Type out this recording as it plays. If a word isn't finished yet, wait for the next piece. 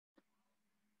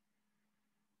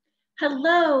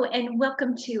Hello and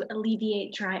welcome to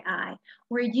Alleviate Dry Eye,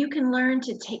 where you can learn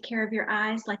to take care of your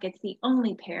eyes like it's the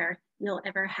only pair you'll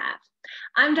ever have.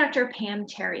 I'm Dr. Pam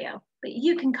Terrio, but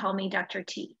you can call me Dr.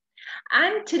 T.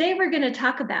 Today we're going to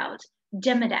talk about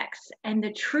Demodex and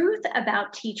the truth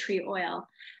about tea tree oil.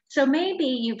 So maybe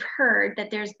you've heard that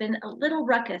there's been a little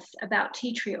ruckus about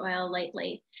tea tree oil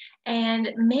lately, and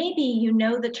maybe you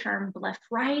know the term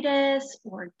blepharitis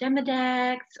or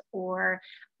Demodex or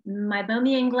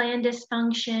meibomian gland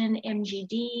dysfunction,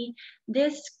 MGD.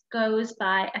 This goes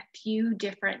by a few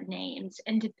different names,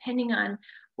 and depending on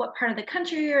what part of the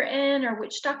country you're in or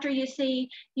which doctor you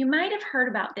see, you might have heard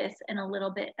about this in a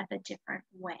little bit of a different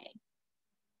way.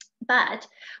 But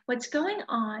what's going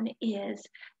on is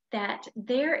that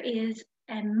there is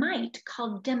a mite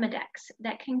called Demodex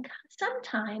that can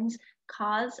sometimes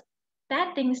cause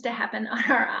bad things to happen on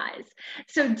our eyes.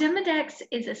 So Demodex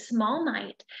is a small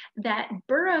mite that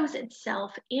burrows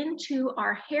itself into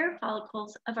our hair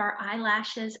follicles of our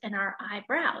eyelashes and our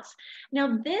eyebrows.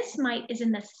 Now this mite is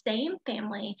in the same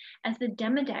family as the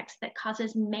Demodex that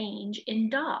causes mange in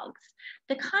dogs.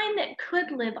 The kind that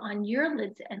could live on your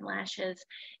lids and lashes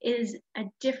is a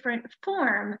different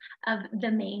form of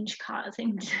the mange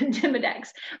causing Demodex,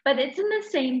 but it's in the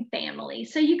same family.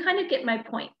 So you kind of get my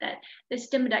point that this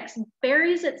Demodex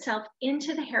buries itself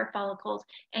into the hair follicles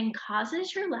and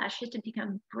causes your lashes to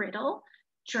become brittle,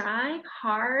 dry,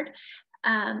 hard,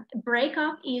 break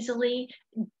off easily,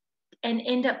 and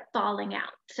end up falling out.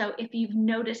 So if you've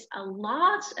noticed a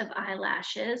loss of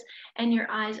eyelashes and your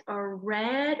eyes are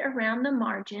red around the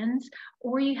margins,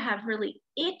 or you have really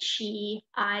itchy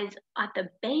eyes at the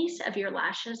base of your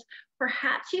lashes,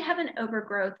 perhaps you have an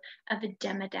overgrowth of a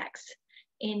Demodex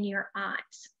in your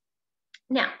eyes.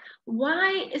 Now,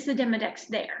 why is the Demodex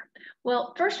there?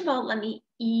 Well, first of all, let me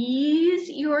ease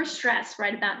your stress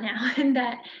right about now and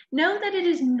know that it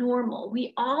is normal.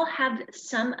 We all have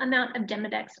some amount of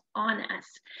Demodex on us.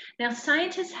 Now,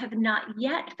 scientists have not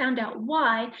yet found out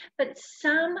why, but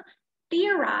some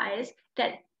theorize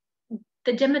that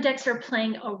the Demodex are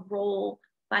playing a role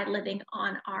by living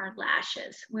on our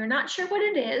lashes. We're not sure what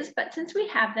it is, but since we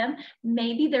have them,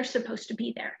 maybe they're supposed to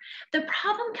be there. The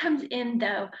problem comes in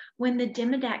though, when the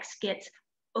Demodex gets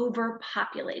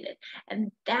overpopulated.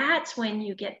 And that's when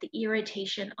you get the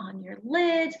irritation on your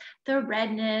lids, the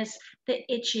redness, the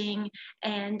itching,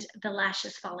 and the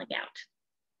lashes falling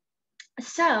out.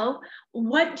 So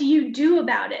what do you do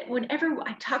about it? Whenever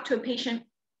I talk to a patient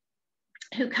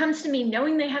who comes to me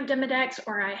knowing they have Demodex,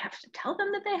 or I have to tell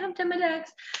them that they have Demodex,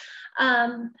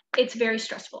 it's very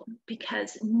stressful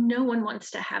because no one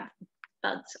wants to have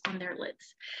bugs on their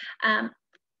lids.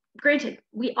 Granted,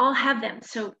 we all have them,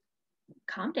 so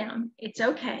calm down. It's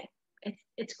okay.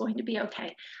 It's going to be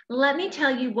okay. Let me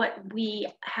tell you what we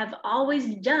have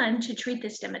always done to treat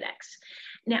this Demodex.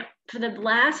 Now, for the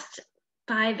last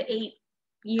 5-8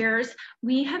 years,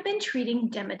 we have been treating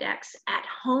Demodex at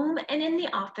home and in the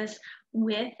office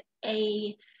with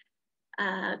a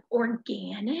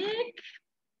organic,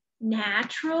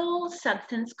 natural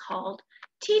substance called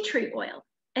tea tree oil.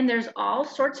 And there's all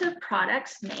sorts of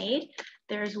products made.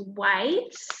 There's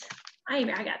wipes. I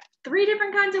got 3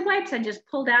 different kinds of wipes I just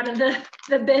pulled out of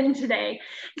the bin today.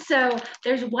 So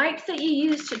there's wipes that you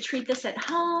use to treat this at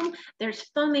home. There's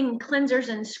foaming cleansers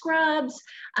and scrubs.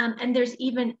 And there's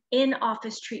even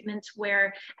in-office treatments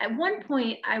where at one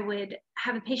point I would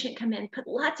have a patient come in, put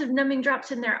lots of numbing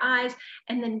drops in their eyes,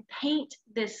 and then paint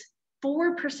this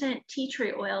 4% tea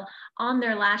tree oil on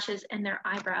their lashes and their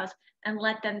eyebrows and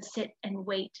let them sit and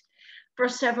wait for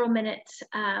several minutes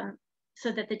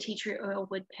so that the tea tree oil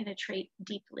would penetrate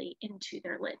deeply into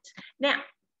their lids. Now,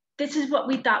 this is what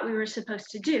we thought we were supposed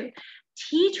to do.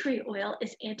 Tea tree oil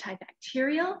is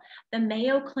antibacterial. The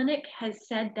Mayo Clinic has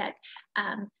said that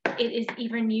it is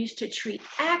even used to treat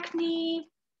acne,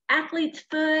 athlete's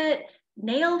foot,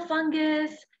 nail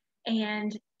fungus,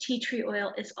 and tea tree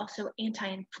oil is also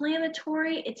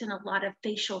anti-inflammatory. It's in a lot of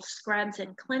facial scrubs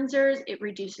and cleansers. It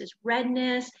reduces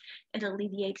redness. It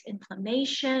alleviates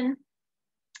inflammation.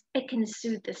 It can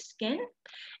soothe the skin.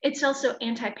 It's also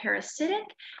anti-parasitic,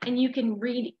 and you can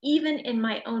read even in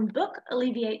my own book,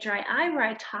 Alleviate Dry Eye, where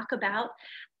I talk about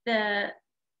the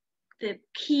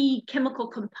key chemical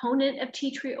component of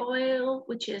tea tree oil,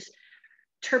 which is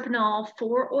terpenol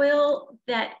 4 oil,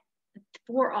 that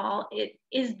it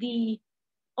is the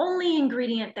only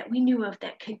ingredient that we knew of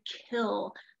that could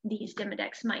kill these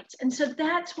Demodex mites. And so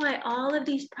that's why all of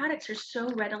these products are so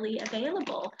readily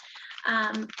available,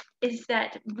 is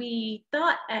that we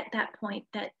thought at that point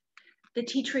that the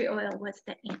tea tree oil was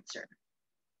the answer.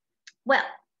 Well,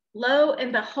 lo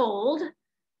and behold,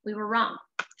 we were wrong.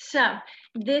 So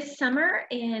this summer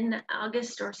in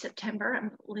August or September,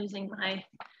 I'm losing my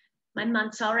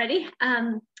months already,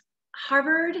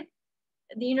 Harvard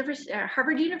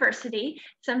University,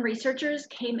 some researchers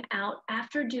came out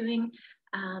after doing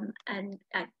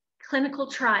a clinical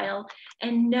trial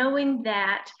and knowing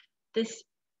that this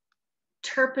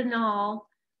terpenol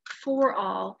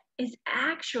for is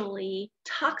actually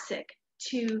toxic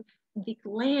to the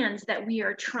glands that we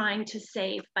are trying to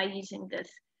save by using this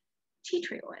tea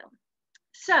tree oil.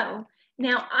 So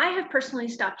now I have personally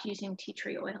stopped using tea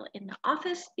tree oil in the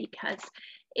office because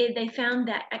they found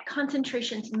that at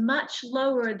concentrations much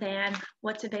lower than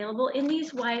what's available in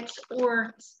these wipes,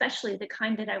 or especially the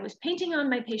kind that I was painting on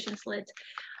my patients' lids,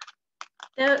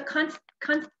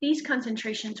 these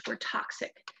concentrations were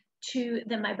toxic to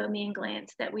the meibomian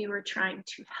glands that we were trying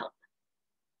to help.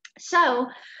 So,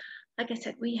 like I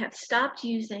said, we have stopped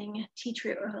using tea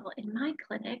tree oil in my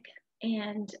clinic,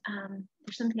 and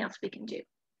there's something else we can do.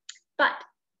 But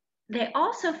they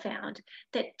also found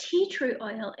that tea tree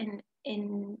oil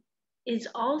is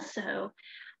also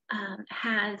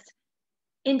has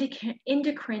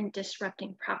endocrine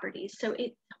disrupting properties. So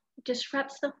it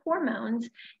disrupts the hormones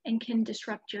and can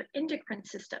disrupt your endocrine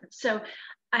system. So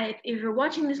if you're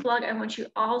watching this vlog, I want you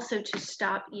also to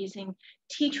stop using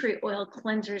tea tree oil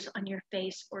cleansers on your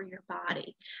face or your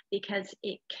body, because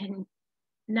it can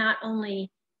not only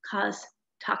cause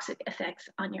toxic effects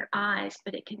on your eyes,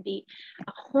 but it can be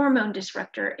a hormone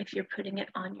disruptor if you're putting it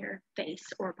on your face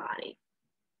or body.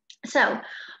 So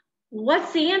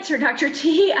what's the answer, Dr.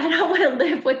 T? I don't want to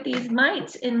live with these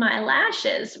mites in my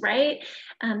lashes, right?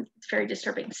 It's very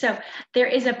disturbing. So there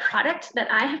is a product that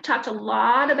I have talked a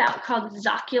lot about called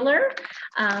Zocular.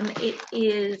 It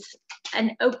is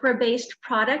an ochre-based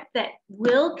product that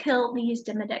will kill these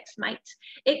Demodex mites.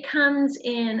 It comes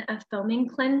in a foaming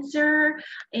cleanser,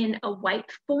 in a wipe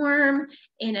form,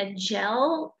 in a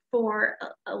gel for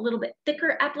a little bit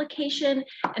thicker application,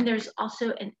 and there's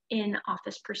also an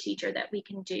in-office procedure that we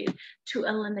can do to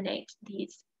eliminate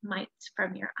these mites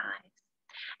from your eyes.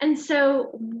 And so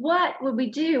what would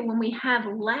we do when we have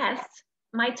less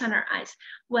mites on our eyes?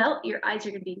 Well, your eyes are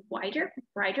going to be wider,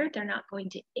 brighter, they're not going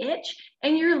to itch,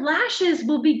 and your lashes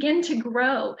will begin to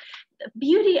grow. The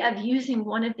beauty of using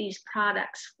one of these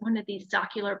products, one of these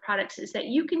Zocular products, is that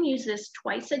you can use this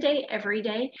twice a day, every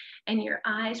day, and your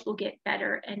eyes will get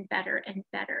better and better and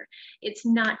better. It's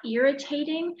not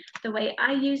irritating. The way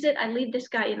I use it, I leave this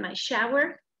guy in my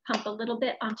shower, pump a little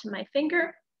bit onto my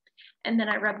finger, and then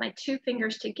I rub my two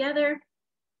fingers together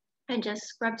and just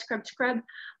scrub, scrub, scrub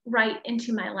right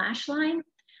into my lash line.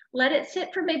 Let it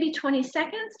sit for maybe 20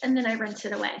 seconds, and then I rinse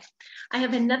it away. I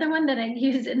have another one that I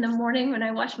use in the morning when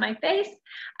I wash my face.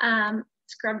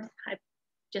 Scrub, I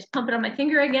just pump it on my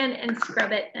finger again and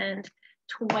scrub it, and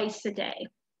twice a day.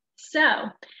 So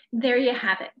there you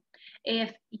have it.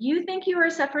 If you think you are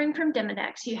suffering from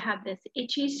Demodex, you have this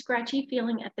itchy, scratchy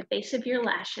feeling at the base of your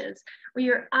lashes, or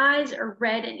your eyes are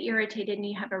red and irritated and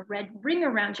you have a red ring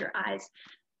around your eyes,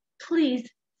 please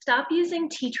stop using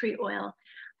tea tree oil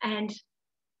and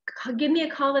give me a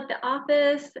call at the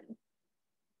office,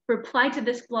 reply to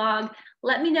this blog,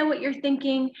 let me know what you're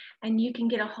thinking, and you can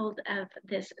get a hold of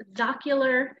this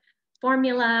Zocular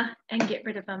formula and get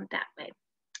rid of them that way.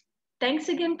 Thanks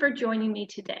again for joining me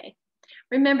today.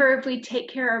 Remember, if we take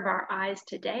care of our eyes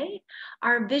today,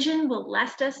 our vision will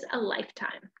last us a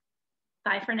lifetime.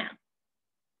 Bye for now.